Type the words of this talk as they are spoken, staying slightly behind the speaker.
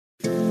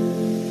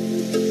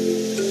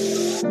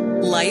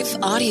Life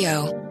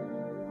Audio.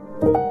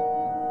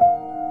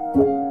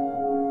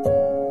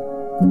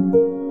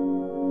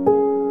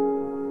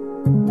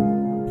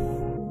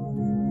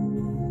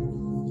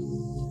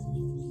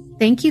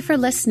 Thank you for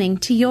listening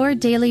to Your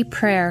Daily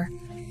Prayer,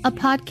 a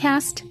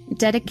podcast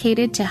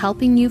dedicated to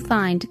helping you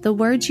find the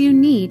words you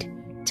need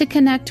to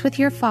connect with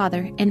your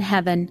Father in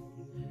heaven.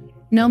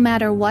 No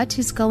matter what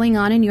is going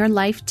on in your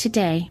life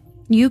today,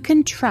 you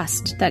can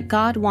trust that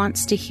God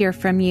wants to hear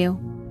from you.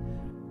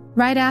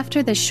 Right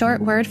after the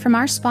short word from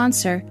our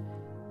sponsor,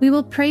 we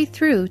will pray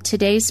through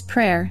today's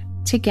prayer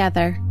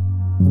together.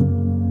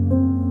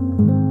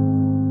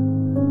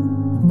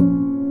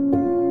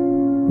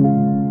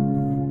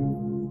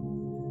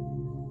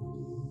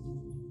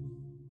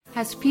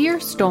 Has fear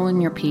stolen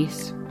your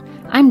peace?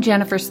 I'm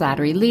Jennifer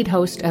Slattery, lead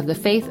host of the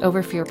Faith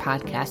Over Fear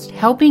podcast,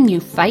 helping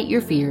you fight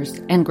your fears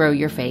and grow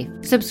your faith.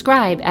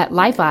 Subscribe at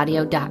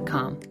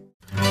lifeaudio.com.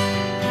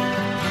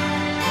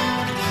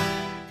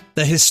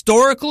 The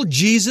Historical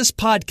Jesus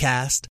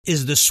Podcast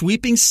is the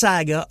sweeping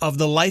saga of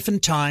the life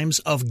and times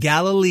of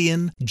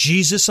Galilean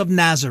Jesus of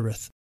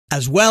Nazareth,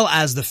 as well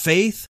as the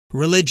faith,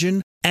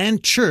 religion,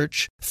 and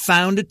church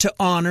founded to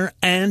honor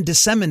and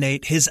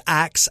disseminate his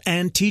acts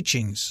and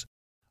teachings.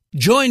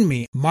 Join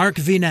me, Mark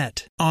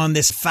Vinette, on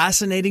this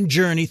fascinating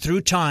journey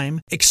through time,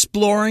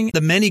 exploring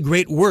the many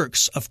great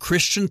works of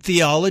Christian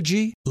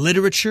theology,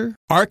 literature,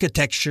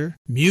 architecture,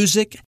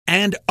 music,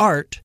 and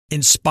art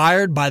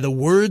inspired by the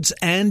words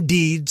and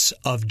deeds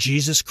of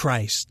Jesus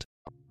Christ.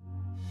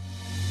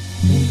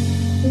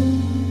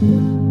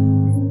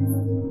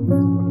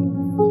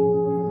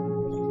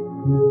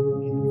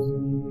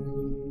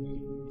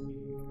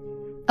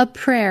 A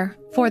Prayer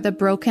for the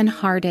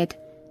Brokenhearted,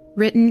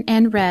 written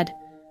and read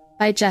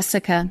by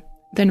Jessica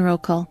Van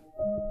Rokel.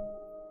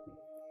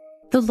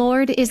 The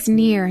Lord is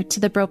near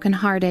to the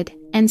brokenhearted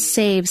and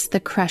saves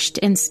the crushed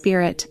in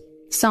spirit.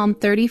 Psalm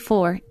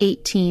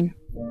 34:18.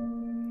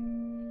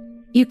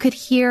 You could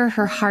hear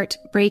her heart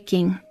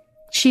breaking.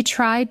 She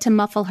tried to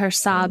muffle her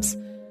sobs,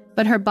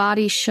 but her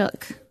body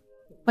shook.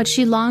 What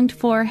she longed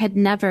for had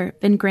never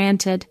been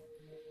granted.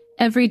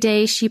 Every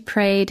day she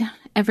prayed,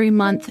 every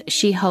month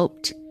she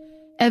hoped,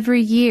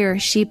 every year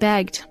she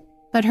begged,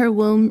 but her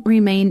womb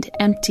remained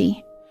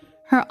empty.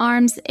 Her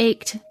arms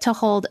ached to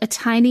hold a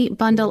tiny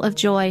bundle of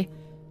joy,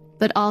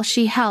 but all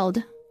she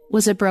held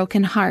was a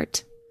broken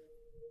heart.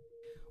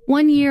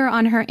 One year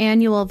on her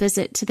annual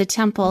visit to the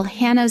temple,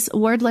 Hannah's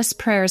wordless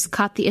prayers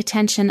caught the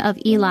attention of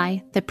Eli,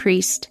 the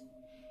priest.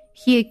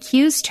 He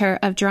accused her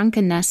of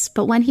drunkenness,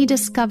 but when he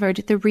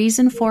discovered the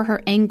reason for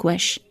her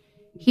anguish,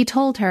 he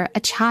told her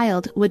a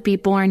child would be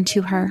born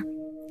to her.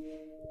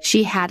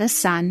 She had a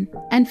son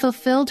and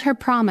fulfilled her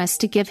promise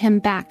to give him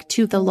back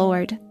to the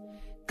Lord.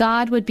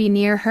 God would be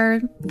near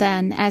her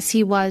then as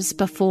he was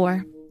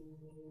before.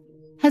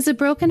 Has a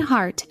broken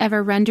heart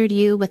ever rendered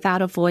you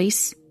without a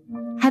voice?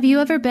 Have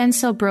you ever been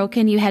so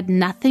broken you had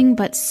nothing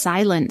but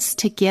silence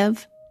to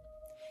give?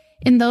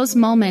 In those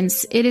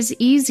moments, it is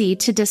easy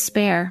to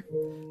despair.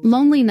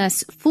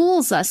 Loneliness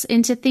fools us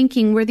into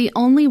thinking we're the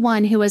only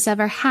one who has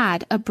ever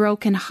had a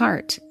broken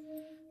heart.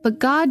 But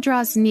God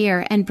draws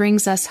near and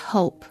brings us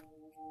hope.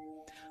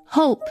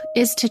 Hope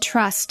is to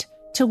trust,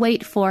 to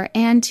wait for,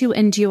 and to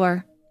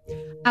endure.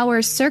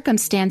 Our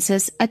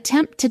circumstances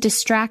attempt to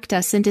distract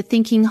us into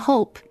thinking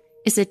hope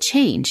is a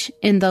change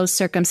in those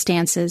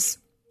circumstances.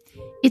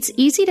 It's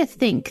easy to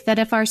think that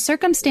if our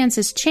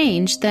circumstances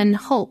change, then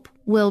hope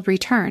will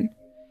return.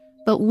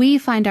 But we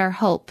find our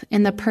hope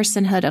in the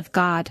personhood of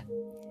God.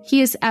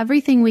 He is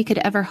everything we could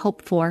ever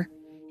hope for,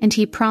 and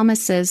He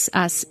promises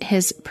us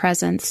His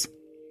presence.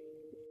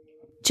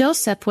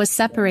 Joseph was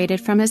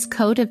separated from his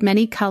coat of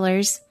many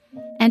colors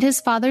and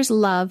his father's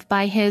love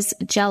by his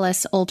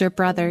jealous older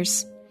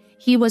brothers.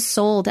 He was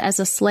sold as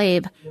a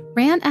slave,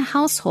 ran a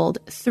household,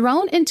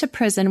 thrown into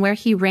prison where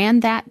he ran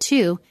that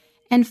too,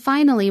 and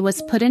finally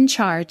was put in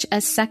charge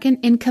as second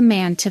in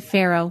command to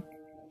Pharaoh.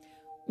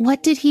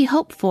 What did he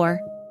hope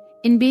for?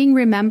 In being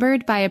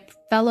remembered by a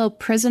fellow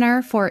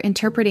prisoner for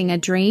interpreting a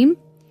dream?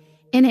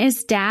 In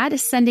his dad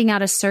sending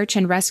out a search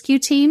and rescue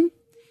team?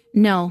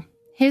 No,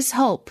 his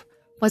hope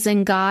was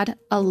in God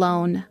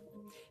alone.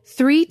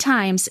 3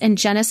 times in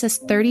Genesis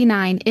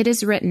 39 it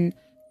is written,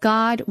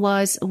 God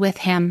was with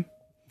him.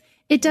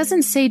 It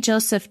doesn't say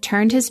Joseph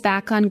turned his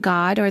back on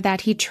God or that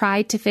he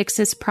tried to fix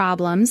his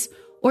problems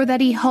or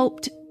that he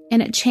hoped in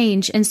a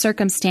change in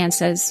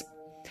circumstances.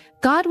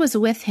 God was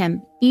with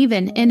him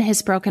even in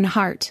his broken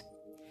heart.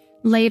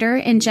 Later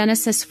in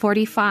Genesis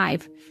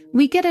 45,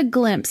 we get a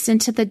glimpse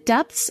into the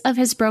depths of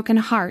his broken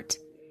heart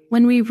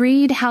when we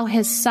read how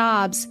his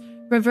sobs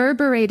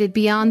reverberated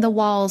beyond the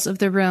walls of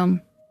the room.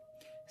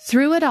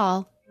 Through it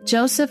all,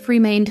 Joseph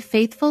remained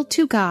faithful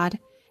to God,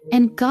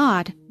 and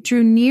God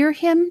drew near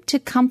him to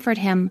comfort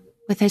him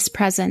with his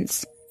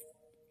presence.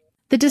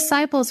 The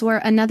disciples were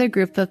another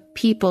group of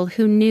people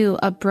who knew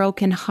a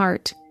broken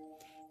heart.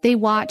 They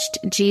watched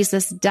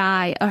Jesus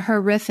die a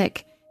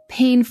horrific,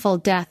 painful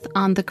death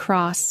on the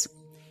cross.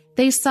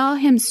 They saw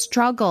him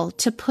struggle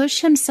to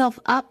push himself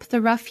up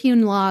the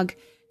rough-hewn log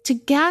to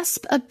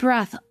gasp a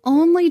breath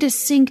only to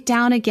sink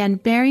down again,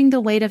 bearing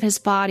the weight of his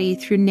body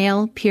through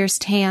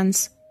nail-pierced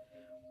hands.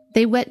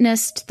 They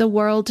witnessed the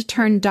world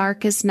turn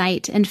dark as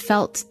night and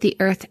felt the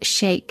earth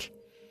shake.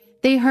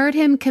 They heard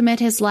him commit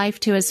his life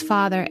to his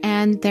Father,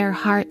 and their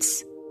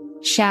hearts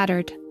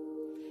shattered.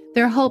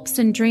 Their hopes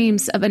and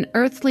dreams of an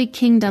earthly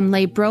kingdom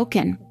lay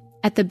broken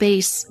at the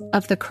base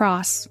of the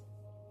cross.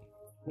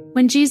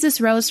 When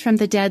Jesus rose from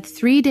the dead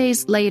 3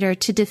 days later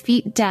to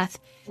defeat death,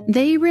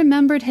 they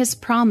remembered his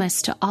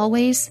promise to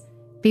always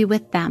be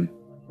with them.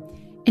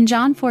 In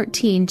John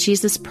 14,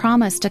 Jesus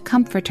promised a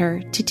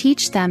comforter to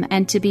teach them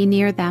and to be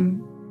near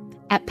them.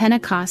 At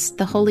Pentecost,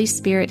 the Holy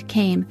Spirit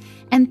came,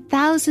 and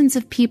thousands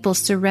of people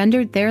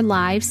surrendered their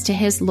lives to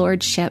his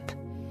lordship.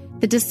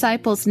 The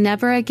disciples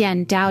never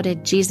again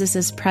doubted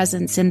Jesus'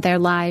 presence in their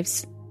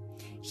lives.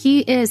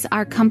 He is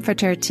our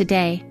comforter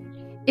today.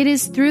 It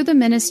is through the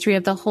ministry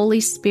of the Holy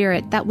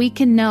Spirit that we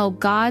can know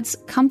God's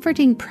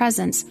comforting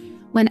presence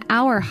when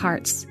our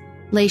hearts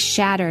lay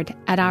shattered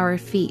at our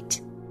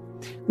feet.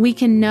 We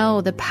can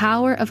know the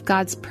power of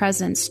God's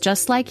presence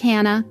just like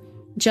Hannah,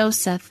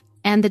 Joseph,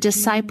 and the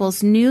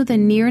disciples knew the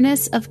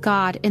nearness of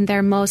God in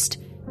their most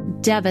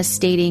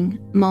devastating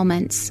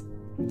moments.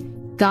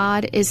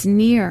 God is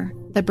near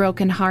the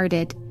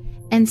brokenhearted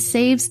and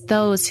saves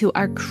those who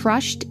are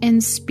crushed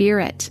in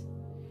spirit.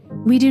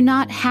 We do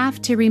not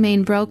have to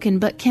remain broken,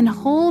 but can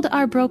hold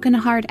our broken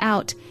heart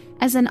out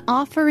as an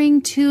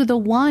offering to the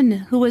one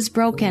who was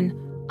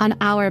broken on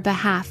our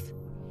behalf.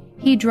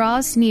 He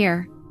draws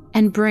near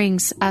and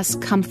brings us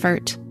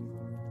comfort.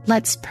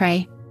 Let's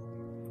pray.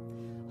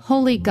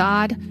 Holy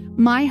God,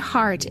 my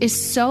heart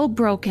is so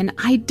broken,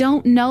 I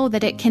don't know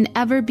that it can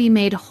ever be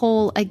made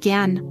whole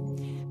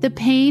again. The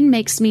pain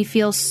makes me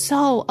feel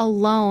so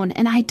alone,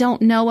 and I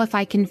don't know if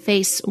I can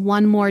face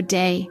one more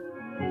day.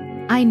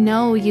 I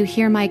know you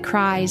hear my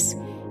cries,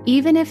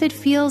 even if it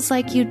feels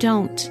like you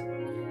don't.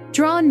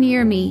 Draw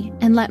near me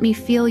and let me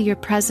feel your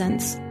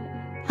presence.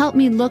 Help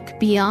me look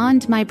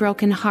beyond my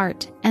broken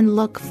heart and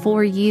look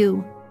for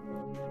you.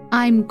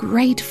 I'm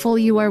grateful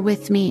you are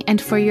with me and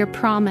for your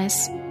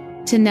promise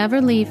to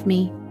never leave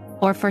me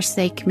or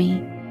forsake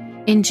me.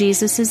 In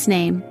Jesus'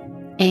 name,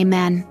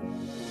 amen.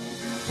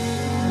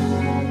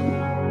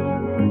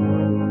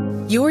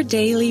 Your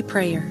Daily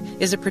Prayer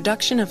is a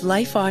production of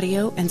Life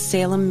Audio and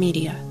Salem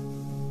Media.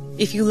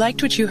 If you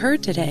liked what you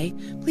heard today,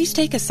 please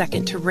take a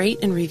second to rate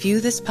and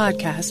review this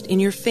podcast in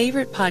your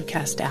favorite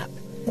podcast app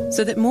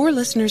so that more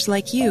listeners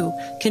like you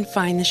can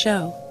find the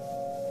show.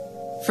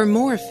 For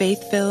more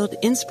faith-filled,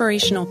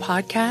 inspirational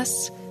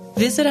podcasts,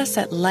 visit us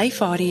at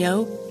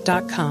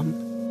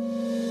lifeaudio.com.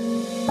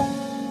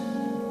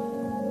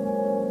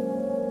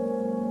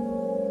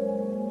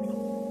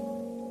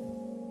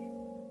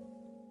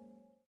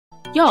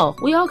 Y'all,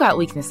 we all got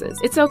weaknesses.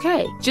 It's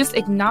okay. Just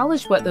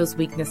acknowledge what those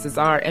weaknesses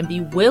are and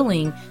be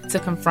willing to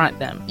confront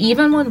them.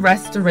 Even when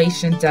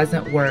restoration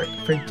doesn't work,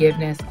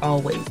 forgiveness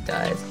always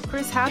does.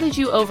 Chris, how did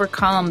you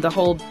overcome the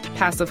whole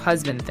passive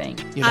husband thing?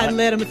 I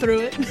led him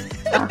through it.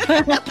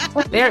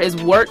 There is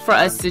work for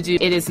us to do.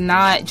 It is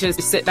not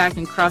just sit back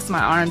and cross my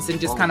arms and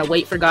just kind of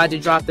wait for God to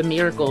drop the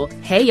miracle.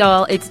 Hey,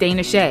 y'all, it's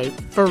Dana Shea.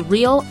 For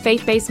real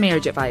faith-based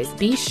marriage advice,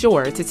 be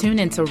sure to tune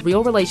into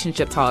Real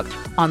Relationship Talk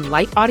on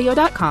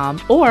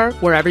lifeaudio.com or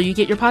wherever you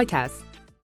get your podcasts.